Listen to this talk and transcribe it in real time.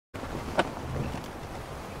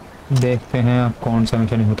देखते हैं अब कौन सा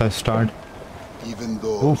मिशन होता है स्टार्ट।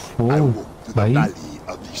 ओह भाई,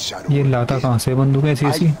 ये लाता कहाँ से बंदूक ऐसी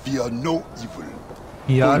ऐसी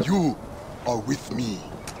यार।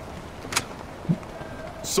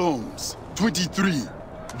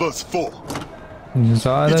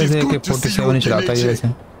 ज़्यादा से AK-47 ही चलाता है ये वैसे।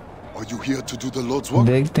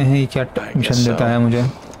 देखते हैं ये क्या मिशन देता है मुझे।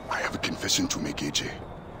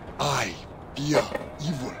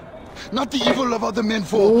 Not the evil of other men,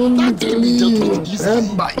 for that can be dealt with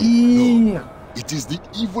easily. No, it is the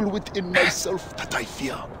evil within myself that I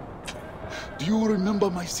fear. Do you remember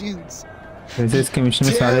my sins? वैसे इसके मिशन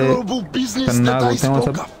में सारे करना होते हैं वो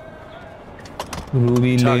सब,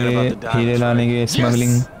 रूबी ले, हीरे लाने के,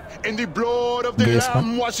 smuggling. And the blood of the Lamb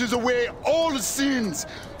washes away all sins.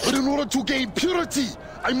 But in order to gain purity,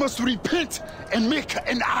 I must repent and make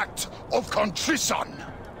an act of contrition.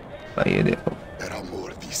 भाई ये देखो, There are more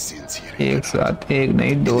of these sins here. एक साथ, एक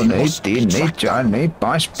नहीं, दो नहीं, तीन नहीं, चार नहीं,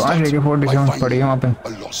 पांच AK-47 पड़ी है वहाँ पे।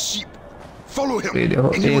 ये देखो,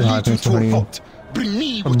 एक हाथ में से पड़ी है।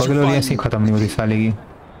 अब बगल वाली ऐसी खत्म नहीं होती साले की।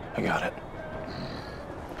 I got it.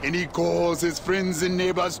 And he calls his friends and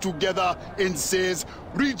neighbors together and says,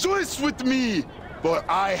 "Rejoice with me, for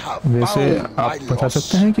I have found my loss." वैसे आप बता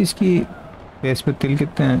सकते हैं कि इसकी फेस पे तिल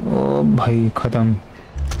कितने हैं? ओ भाई खत्म।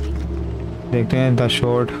 देखते हैं the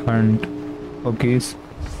short Hunt ओकेस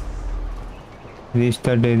reach the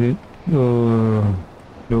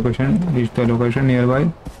location near by.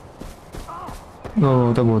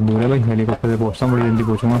 तो बहुत दूर है भाई, हेलीकॉप्टर से पहुँचता हूँ, बड़ी जल्दी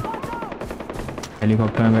पहुँचूँगा।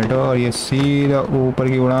 हेलीकॉप्टर में बैठो और ये सीधा ऊपर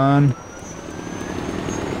की उड़ान,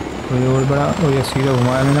 और बड़ा, और ये सीधा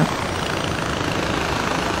घुमाया मैंने।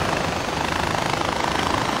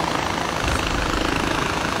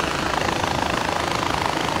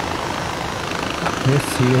 ये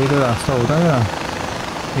सीधे ही तो रास्ता होता है यार,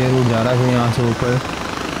 ये रूट जा रहा है यहाँ से ऊपर।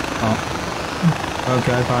 हाँ, और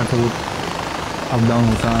क्या कार से रूट अप डाउन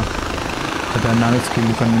होता, खतरनाक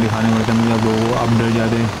स्किल करने दिखाने पड़ते मुझे। अब लोगों आप डर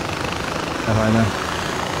जाते, क्या फायदा,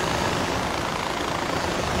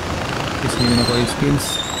 इसलिए मैंने कोई स्किल्स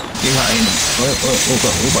दिखाई नहीं।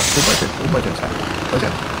 ऊपर चल।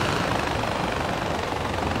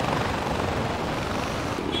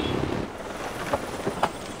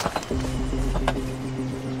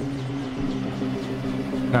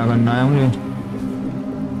 क्या करना है मुझे?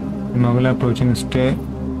 Smuggler approaching, stay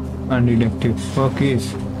अनडिटेक्टिव। ओके,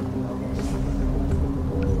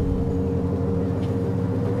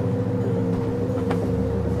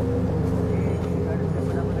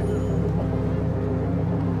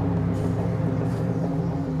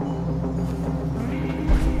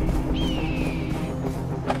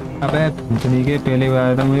 अबे भूतनी के पहले भी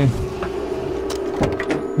आया था मुझे।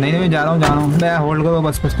 नहीं मैं जा रहा हूँ, मैं होल्ड करो,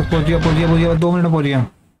 बस पहुँच गया 2 मिनट में पहुँच गया।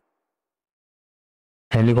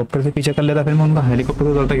 हेलीकॉप्टर से पीछे कर लेता फिर मैं उनका, हेलीकॉप्टर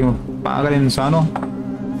से चलता क्यों? पागल इंसान हो,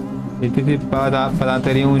 इतनी सी बात आप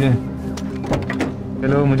बताते रही हूँ मुझे।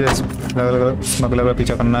 चलो मुझे स्मगलर का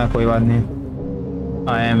पीछा करना है, कोई बात नहीं।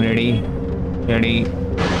 I am ready.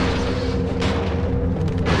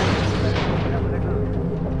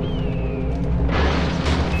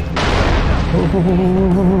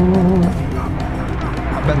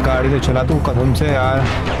 अबे गाड़ी तो चला तू कसम से यार।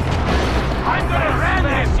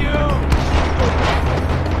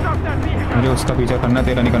 मुझे उसका पीछा करना,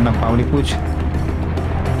 तेरा नहीं करना, पावली पूछ।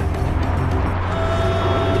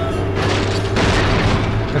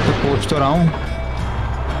 तो पूछ तो रहा हूँ,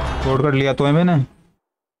 रोड कर लिया तो है मैंने।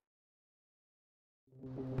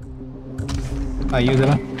 आइए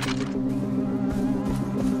जरा,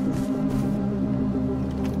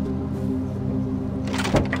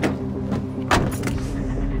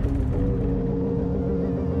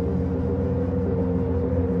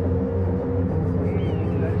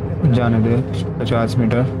 जाने दे। 50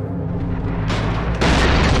 मीटर,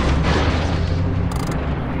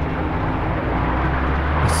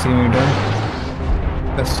 80 मीटर,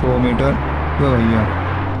 100 मीटर, वो भैया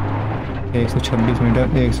 126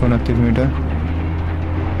 मीटर, 129 मीटर,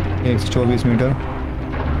 124 मीटर,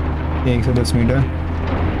 110 मीटर,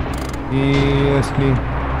 ये असली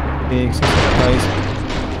 127।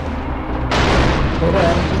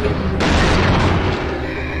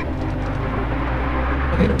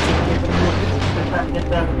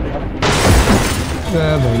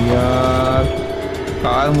 भैया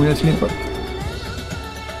कार मुझे इसलिए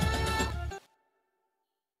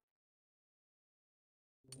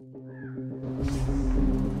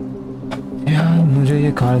यार, मुझे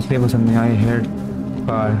ये कार इसलिए पसंद नहीं आई। हेड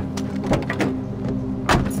कार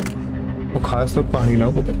वो खास तो पहाड़ी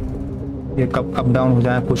लोगों को ये कब अप डाउन हो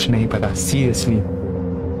जाए कुछ नहीं पता, सीरियसली।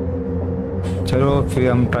 चलो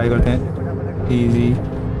फिर हम ट्राई करते हैं इजी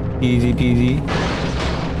इजी पीजी,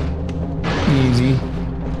 इजी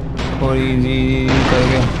और इजी कर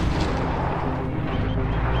गया।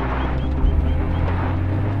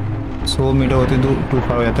 100 मीटर होते दूर टू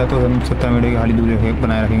फार हो जाता है, तो हम 70 मीटर की खाली दूरी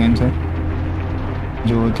बनाए रखेंगे इनसे,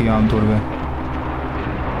 जो होती है आमतौर पर।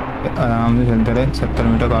 आराम से चलते रहे, 70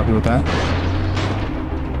 मीटर काफ़ी होता है।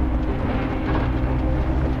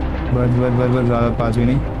 बस बस बस बस, ज़्यादा पास भी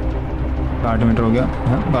नहीं, 60 मीटर हो गया।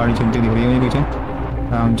 हाँ, गाड़ी चलती दिख रही है मुझे पीछे,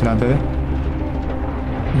 आराम चलाते रहे।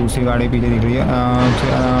 दूसरी गाड़ी पीछे दिख रही है, आराम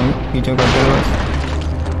से आराम पीछे करते रहे बस।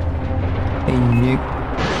 ये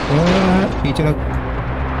पीछे रख,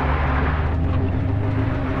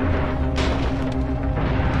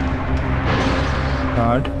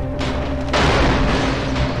 आठ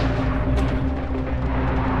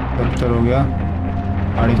 70 हो गया।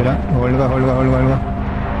 गाड़ी चला, होल्ड का होल्ड का होल्ड का होल्ड का।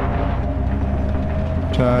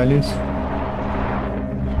 40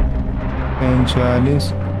 40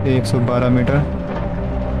 112 मीटर।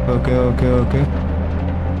 ओके ओके ओके,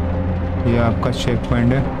 ये आपका चेक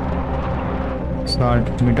पॉइंट है।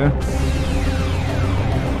 60 मीटर।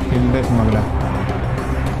 हिल दे स्मगलर,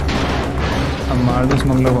 अब मार दो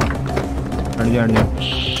स्मगलर को। हट जा हट जा।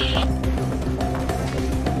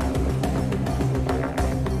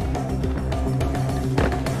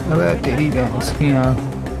 अबे तेरी भैंस की यहाँ।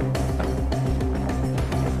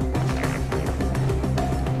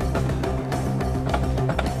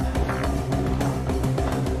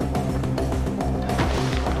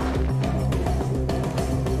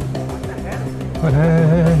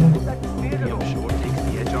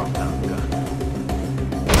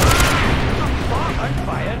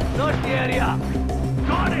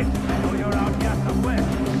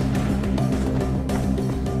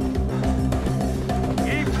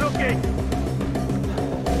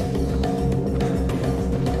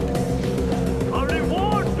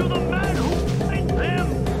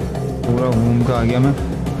 पूरा घूम का आ गया मैं।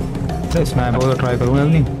 स्नैपर को तो ट्राई करूँगा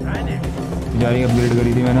अपनी, जारी अपग्रेड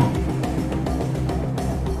करी थी मैंने।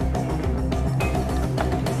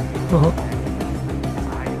 ओहो,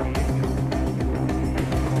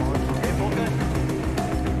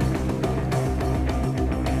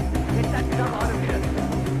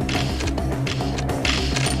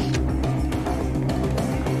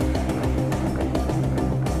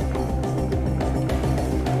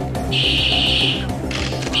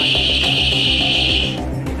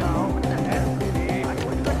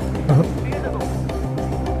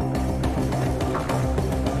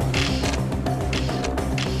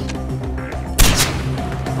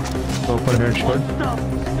 प्रॉपर हेडशॉट।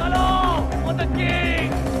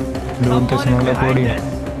 लोग के स्मगलर पड़ी यार,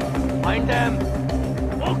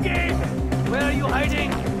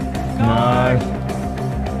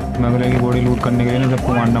 स्मगलर की बॉडी लूट करने के लिए ना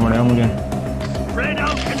सबको मारना पड़ेगा मुझे।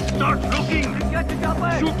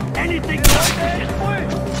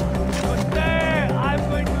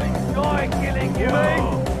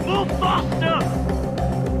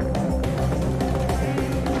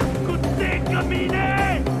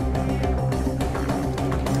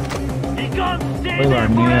 कोई बात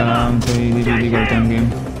नहीं, आराम से इजी इजी करते हैं गेम।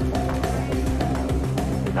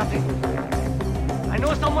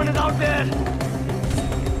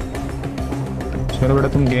 चलो बेटा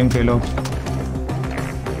तुम गेम खेलो,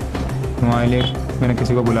 तुम्हारे लिए मैंने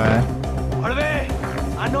किसी को बुलाया है।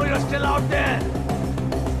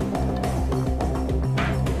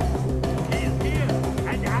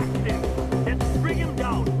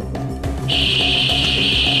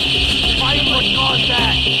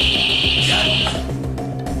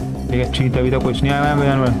 ठीक है, चीते अभी तक कुछ नहीं आया है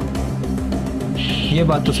बयान में। ये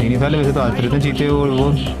बात तो सही नहीं था, वैसे तो आते रहते हैं चीते और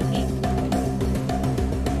वो।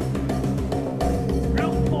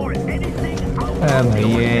 भाई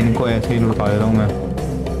ये इनको ऐसे ही लुटा देता हूँ मैं।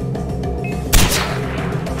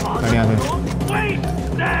 बढ़िया से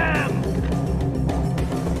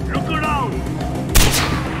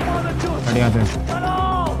बढ़िया से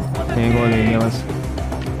एक और ले लिया बस।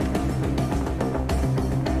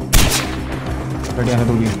 बढ़िया है,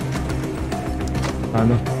 तू भी आ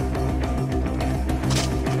दो।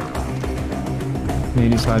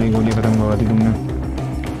 मेरी सारी गोली खत्म करवा दी तुमने।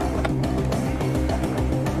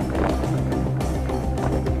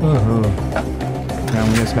 ओहो, क्या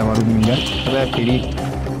मुझे इसका बारूद मिल जाए। अबे तेरी,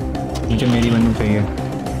 मुझे मेरी बंदूक चाहिए।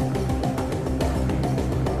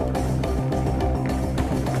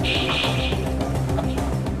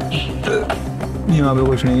 यहाँ पे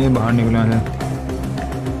कुछ नहीं है, बाहर निकला है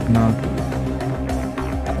ना।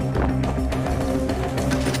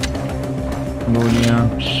 गोलियाँ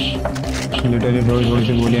लिटरली थोड़ी थोड़ी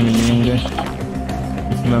सी गोलियाँ मिल रही हैं मुझे।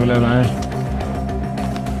 स्मगलर कहाँ है?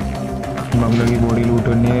 स्मगलर की बॉडी लूट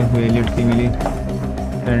करनी है, वेलेट की मिली।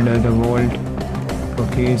 And the volt.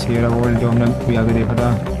 Okay Sira volt जो हमने भी आगे देखा था,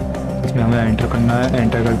 इसमें हमें एंटर करना है।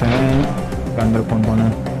 एंटर करते हैं, इसके अंदर कौन कौन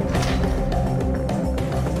है।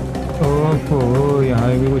 ओहो यहाँ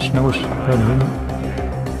भी कुछ ना कुछ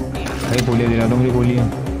भाई गोलियाँ दे रहा था मुझे। गोलियाँ,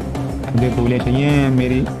 मुझे गोलियाँ चाहिए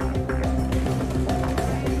मेरी।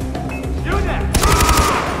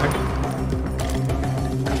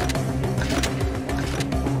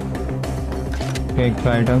 टेक द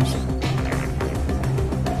आइटम्स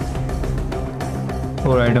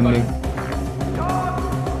और आइटम देख।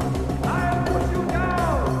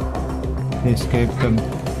 एस्केप कर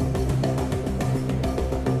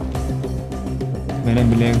मैंने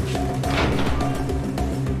मिले।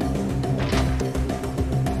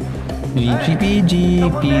 Easy PG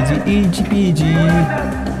PG easy PG.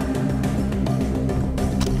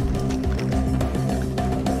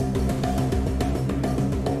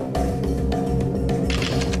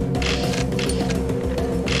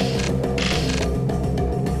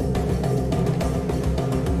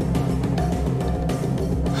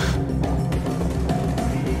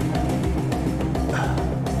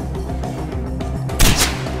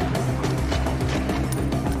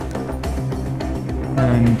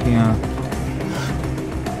 यहाँ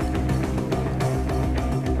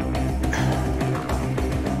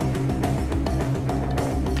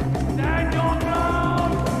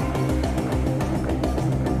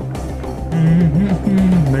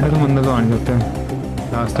बेटा तुम अंदर तो आ नहीं सकते,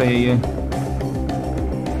 रास्ता यही है।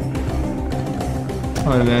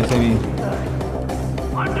 और वैसे भी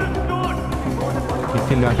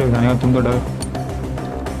इतनी लाशें उठाने का तुम तो डर।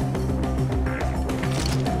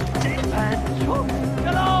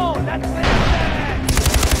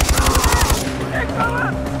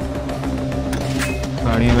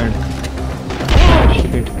 गाड़ी में बैठ,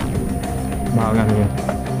 भागा गया।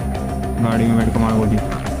 गाड़ी में बैठ कमाल बोली।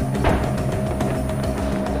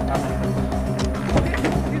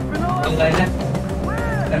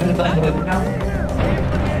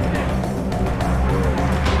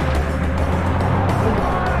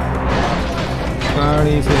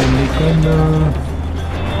 गाड़ी से निकलो।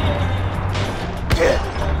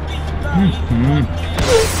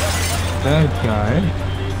 क्या है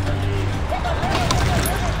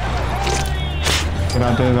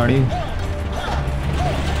चलाते हुए गाड़ी।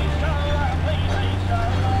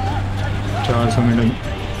 400 मीटर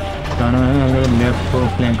जाना है। अगर लेफ्ट को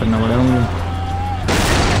फ्लैंक करना पड़ेगा मुझे।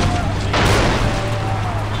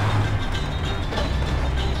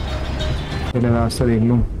 पहले रास्ता देख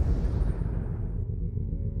लूँ,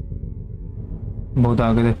 बहुत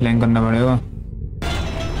आगे से फ्लैंक करना पड़ेगा।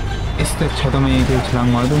 इससे अच्छा तो मैं यहीं से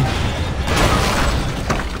छलांग मार दूँ।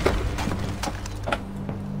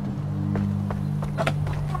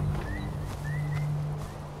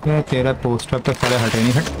 तेरा पोस्टर पे सारे हटे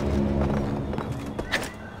नहीं। हट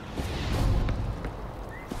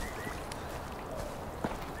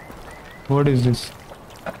व्हाट इज दिस।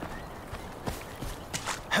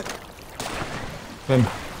 चल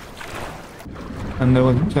अंदर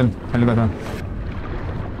को चल, हल्का था।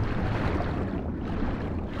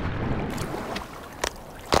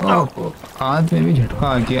 हाथ में भी झटका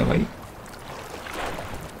आ गया भाई।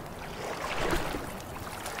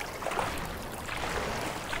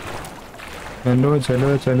 चलो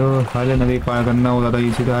चलो चलो, हाल नदी पार करना हो ज़्यादा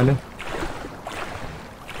इजी का हाल है।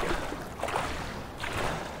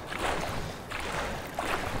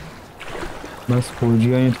 बस पहुंच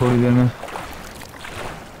गया ये थोड़ी देर में।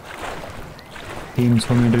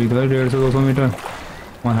 300 मीटर इधर, 150-200 मीटर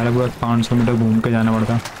वहाँ पूरा 500 मीटर घूम के जाना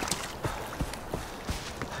पड़ता।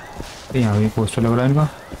 यहाँ भी पोस्टर लग रहा है इनका।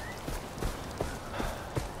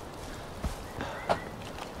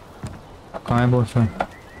 कहाँ है पोस्टर?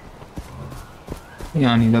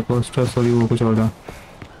 यहाँ नहीं था पोस्टर, सॉरी वो कुछ और था।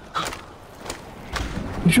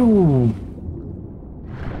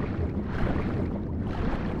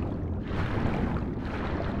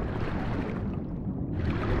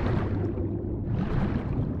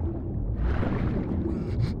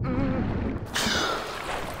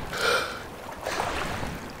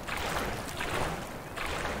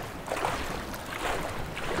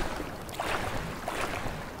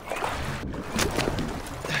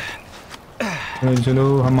 चलो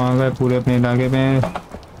हम आ गए पूरे अपने इलाके में।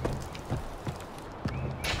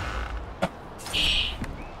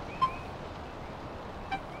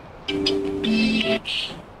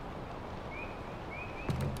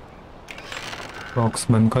 बॉक्स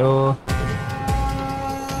बंद करो।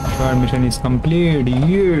 Mission is complete.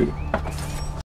 ये